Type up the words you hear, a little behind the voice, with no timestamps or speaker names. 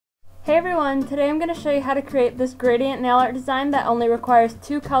Hey everyone, today I'm going to show you how to create this gradient nail art design that only requires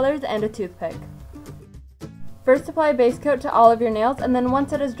 2 colors and a toothpick. First, apply a base coat to all of your nails, and then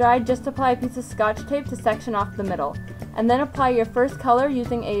once it is dried, just apply a piece of scotch tape to section off the middle. And then apply your first color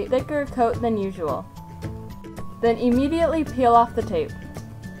using a thicker coat than usual. Then immediately peel off the tape.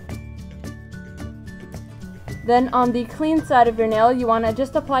 Then on the clean side of your nail, you want to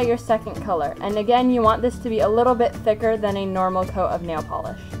just apply your second color. And again, you want this to be a little bit thicker than a normal coat of nail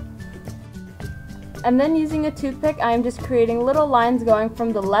polish. And then using a toothpick, I am just creating little lines going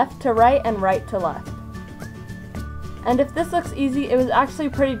from the left to right and right to left. And if this looks easy, it was actually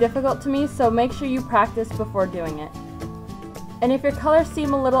pretty difficult to me, so make sure you practice before doing it. And if your colors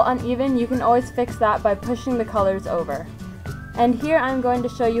seem a little uneven, you can always fix that by pushing the colors over. And here I'm going to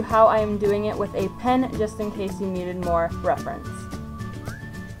show you how I am doing it with a pen, just in case you needed more reference.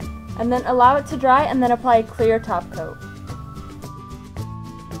 And then allow it to dry and then apply a clear top coat.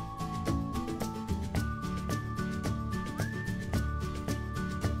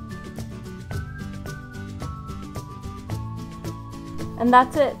 And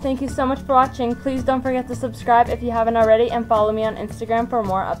that's it. Thank you so much for watching. Please don't forget to subscribe if you haven't already and follow me on Instagram for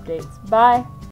more updates. Bye!